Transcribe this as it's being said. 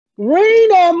Ring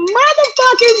that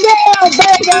motherfucking bell,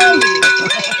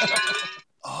 baby.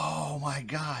 Oh my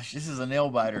gosh, this is a nail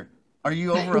biter. Are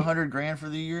you over 100 grand for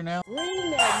the year now?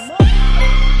 Ring that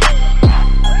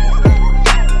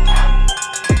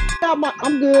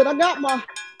I'm good. I got my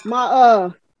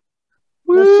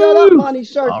shut up money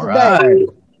shirt All today.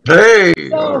 right. Hey,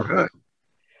 So, all right.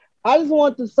 I just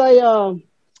want to say,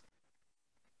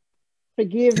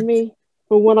 forgive me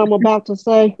for what I'm about to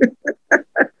say.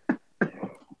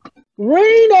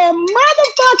 Ring that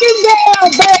motherfucking bell,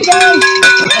 baby.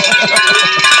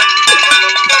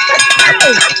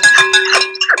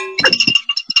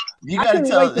 You I gotta couldn't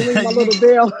tell wait to ring my little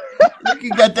bell. you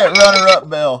got that runner-up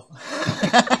bell.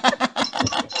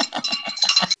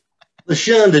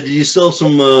 Lashonda, did you sell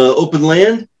some open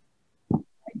land? I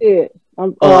did.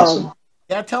 Awesome.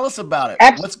 Yeah, tell us about it.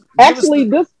 Actually,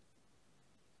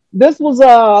 this was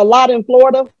a lot in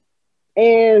Florida,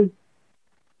 and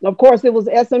of course it was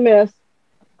SMS.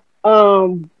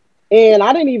 And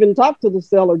I didn't even talk to the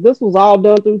seller. This was all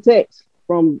done through text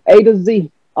from A to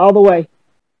Z, all the way.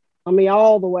 I mean,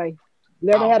 all the way.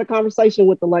 Never had a conversation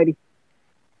with the lady.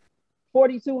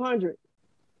 4,200.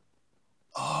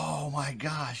 Oh my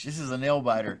gosh, this is a nail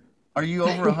biter. Are you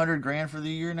over 100 grand for the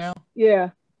year now?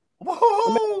 Yeah.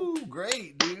 Whoa,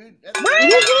 great, dude.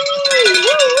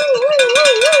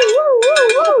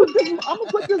 I'm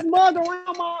gonna put this mug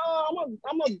around my.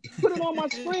 I'm gonna put it on my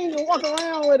screen and walk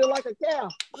around with it like a cow.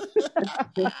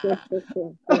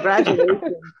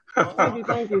 Congratulations!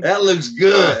 Thank you. That looks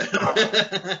good.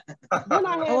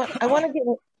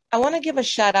 I want to give a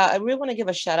shout out. I really want to give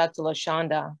a shout out to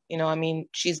Lashonda. You know, I mean,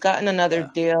 she's gotten another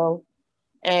deal,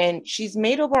 and she's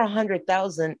made over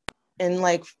 100,000 in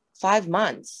like 5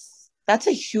 months. That's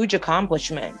a huge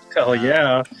accomplishment. Oh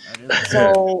yeah.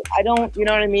 So I don't, you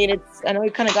know what I mean? I know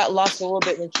you kind of got lost a little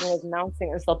bit when she was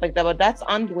announcing and stuff like that, but that's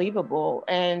unbelievable.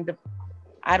 And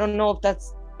I don't know if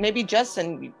that's maybe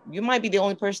Justin, you might be the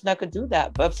only person that could do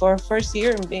that. But for her first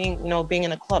year and being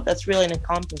in a club, that's really an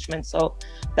accomplishment. So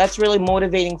that's really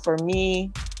motivating for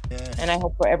me. Yes. And I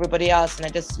hope for everybody else. And I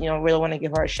just, really want to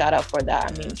give her a shout out for that.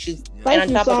 I mean, she's Thank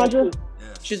you, Sandra.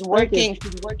 She's working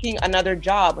another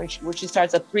job which she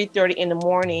starts at 3:30 in the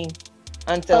morning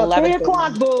until 11. 3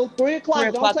 o'clock, boo. 3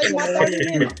 o'clock. Don't take my 30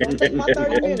 minutes. Don't take my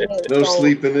 30 minutes. No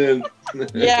sleeping in.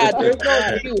 Yeah, there's no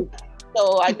excuse.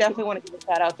 So I definitely want to give a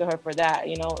shout out to her for that.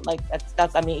 Like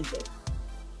that's amazing.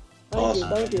 Thank you.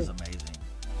 That is amazing.